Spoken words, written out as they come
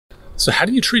So how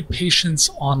do you treat patients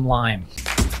online?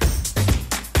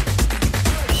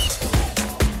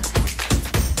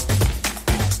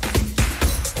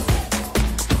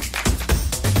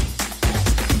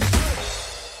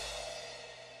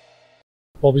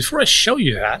 Well, before I show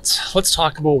you that, let's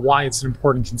talk about why it's an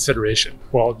important consideration.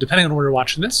 Well, depending on where you're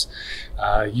watching this,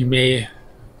 we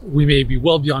may be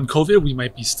well beyond COVID. We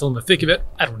might be still in the thick of it.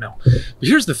 I don't know. But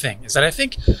here's the thing, is that I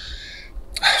think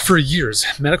for years,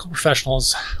 medical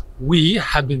professionals, we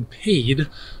have been paid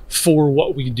for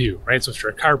what we do, right? So if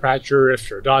you're a chiropractor, if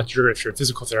you're a doctor, if you're a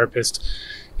physical therapist,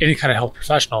 any kind of health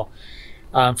professional,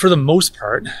 for the most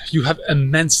part, you have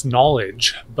immense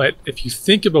knowledge. But if you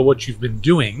think about what you've been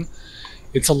doing,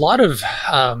 it's a lot of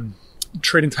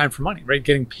trading time for money, right?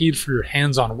 Getting paid for your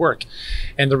hands-on work.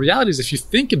 And the reality is, if you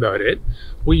think about it,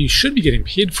 what you should be getting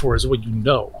paid for is what you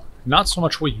know, not so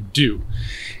much what you do.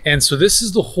 And so this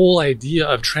is the whole idea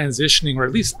of transitioning, or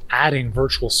at least adding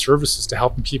virtual services to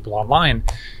helping people online,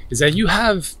 is that you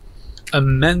have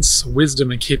immense wisdom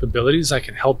and capabilities that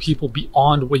can help people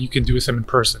beyond what you can do with them in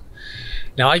person.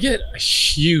 Now, I get a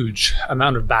huge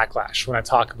amount of backlash when I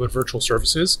talk about virtual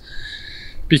services,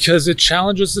 because it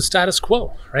challenges the status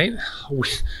quo, right?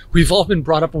 We've all been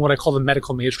brought up in what I call the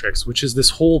medical matrix, which is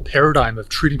this whole paradigm of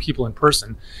treating people in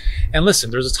person. And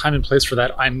listen, there's a time and place for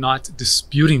that. I'm not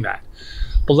disputing that.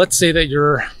 But let's say that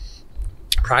your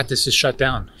practice is shut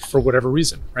down for whatever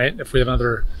reason, right? If we have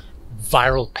another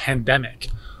viral pandemic,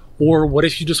 or what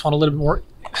if you just want a little bit more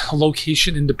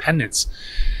location independence?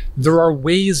 There are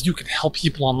ways you can help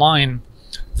people online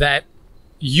that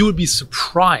you would be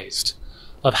surprised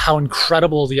of how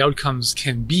incredible the outcomes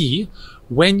can be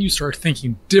when you start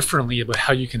thinking differently about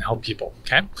how you can help people,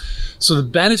 okay? So the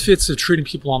benefits of treating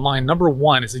people online, number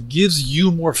one, is it gives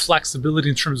you more flexibility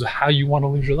in terms of how you want to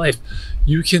live your life.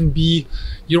 You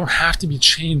don't have to be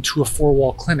chained to a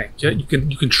four-wall clinic. You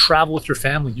can travel with your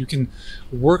family. You can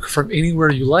work from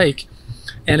anywhere you like.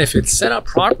 And if it's set up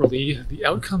properly, the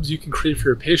outcomes you can create for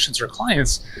your patients or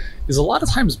clients is a lot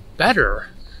of times better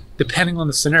depending on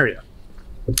the scenario.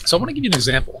 So I want to give you an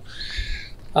example,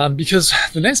 because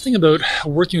the nice thing about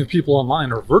working with people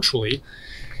online or virtually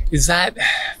is that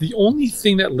the only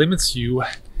thing that limits you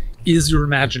is your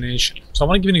imagination. So I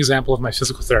want to give you an example of my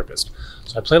physical therapist.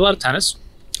 So I play a lot of tennis,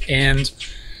 and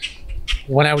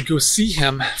when I would go see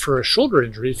him for a shoulder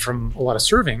injury from a lot of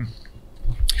serving,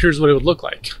 here's what it would look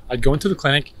like. I'd go into the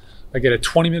clinic, I get a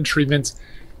 20-minute treatment,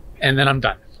 and then I'm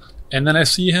done. And then I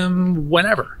see him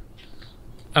whenever.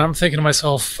 And I'm thinking to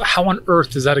myself, how on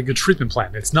earth is that a good treatment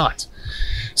plan? It's not.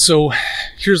 So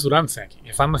here's what I'm thinking.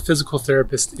 If I'm a physical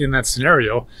therapist in that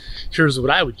scenario, here's what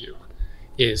I would do,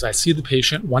 is I see the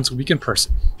patient once a week in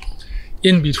person.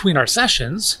 In between our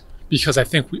sessions, because I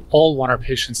think we all want our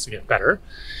patients to get better,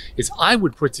 is I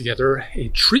would put together a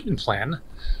treatment plan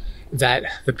that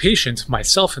the patient,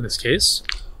 myself in this case,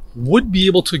 would be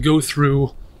able to go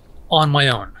through on my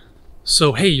own.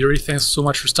 So, hey, Yuri, thanks so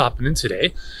much for stopping in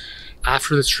today.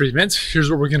 After this treatment, here's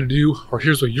what we're going to do, or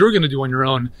here's what you're going to do on your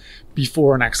own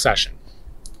before our next session.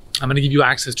 I'm going to give you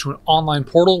access to an online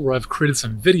portal where I've created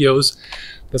some videos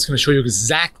that's going to show you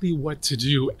exactly what to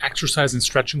do exercise and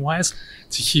stretching wise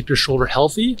to keep your shoulder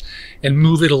healthy and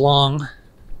move it along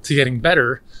to getting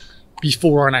better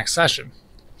before our next session.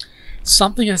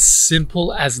 Something as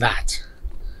simple as that.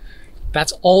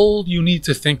 That's all you need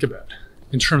to think about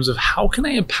in terms of how can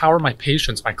I empower my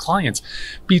patients, my clients,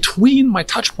 between my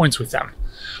touch points with them,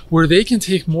 where they can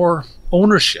take more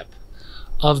ownership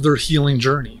of their healing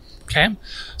journey, okay?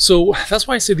 So that's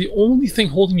why I say the only thing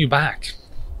holding you back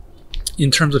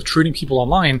in terms of treating people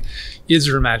online is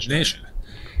your imagination.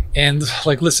 And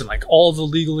listen, all the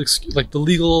legal,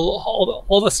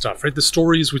 all that stuff, right? The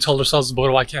stories we tell ourselves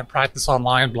about, oh, I can't practice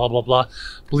online, blah, blah, blah.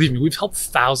 Believe me, we've helped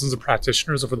thousands of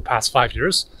practitioners over the past 5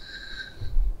 years.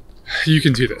 You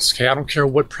can do this, okay? I don't care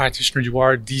what practitioner you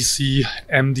are, DC,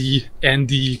 MD,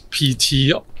 ND,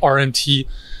 PT, RMT.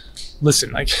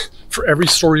 Listen, for every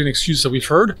story and excuse that we've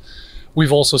heard,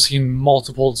 we've also seen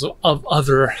multiples of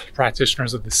other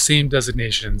practitioners of the same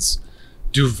designations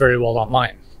do very well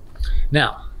online.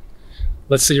 Now,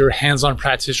 let's say you're a hands-on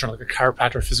practitioner, like a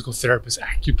chiropractor, physical therapist,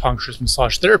 acupuncturist,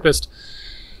 massage therapist.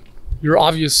 Your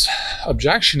obvious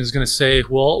objection is going to say,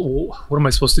 well, what am I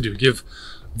supposed to do? Give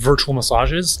virtual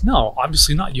massages? No,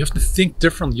 obviously not. You have to think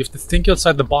differently. You have to think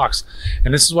outside the box.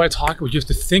 And this is why I talk about, you have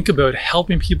to think about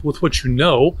helping people with what you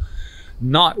know,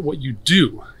 not what you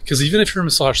do. Because even if you're a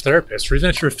massage therapist, or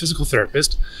even if you're a physical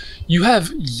therapist, you have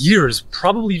years,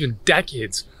 probably even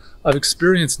decades of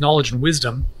experience, knowledge, and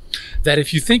wisdom that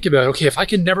if you think about, okay, if I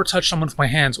can never touch someone with my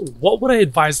hands, what would I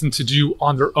advise them to do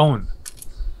on their own?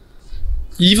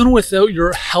 even without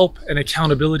your help and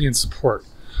accountability and support,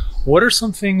 what are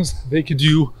some things they could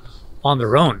do on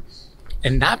their own?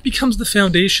 And that becomes the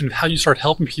foundation of how you start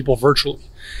helping people virtually.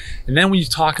 And then when you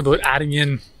talk about adding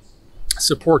in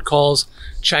support calls,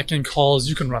 check-in calls,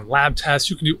 you can run lab tests,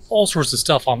 you can do all sorts of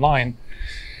stuff online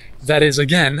that is,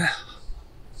 again,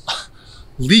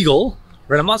 legal,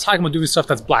 right? I'm not talking about doing stuff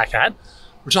that's black hat.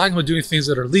 We're talking about doing things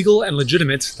that are legal and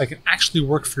legitimate that can actually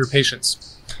work for your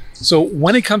patients. So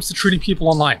when it comes to treating people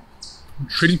online,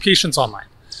 treating patients online,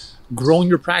 growing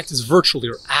your practice virtually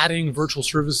or adding virtual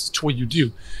services to what you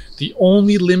do, the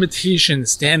only limitation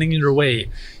standing in your way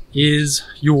is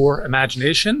your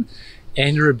imagination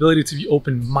and your ability to be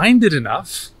open-minded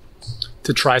enough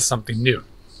to try something new.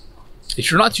 If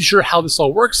you're not too sure how this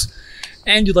all works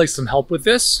and you'd like some help with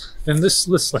this, then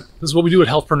listen, this is what we do at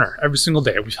Healthpreneur every single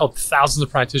day. We've helped thousands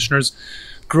of practitioners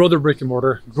grow their brick and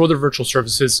mortar, grow their virtual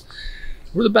services.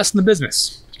 We're the best in the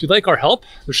business. If you'd like our help,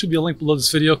 there should be a link below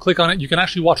this video. Click on it. You can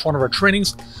actually watch one of our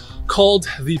trainings called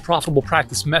the Profitable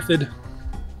Practice Method,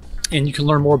 and you can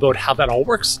learn more about how that all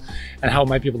works and how it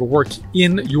might be able to work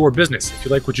in your business. If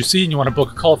you like what you see and you want to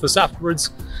book a call with us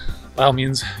afterwards, by all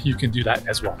means, you can do that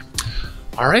as well.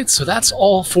 All right, so that's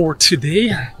all for today.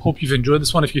 Hope you've enjoyed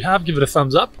this one. If you have, give it a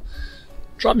thumbs up.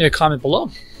 Drop me a comment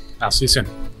below. I'll see you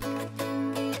soon.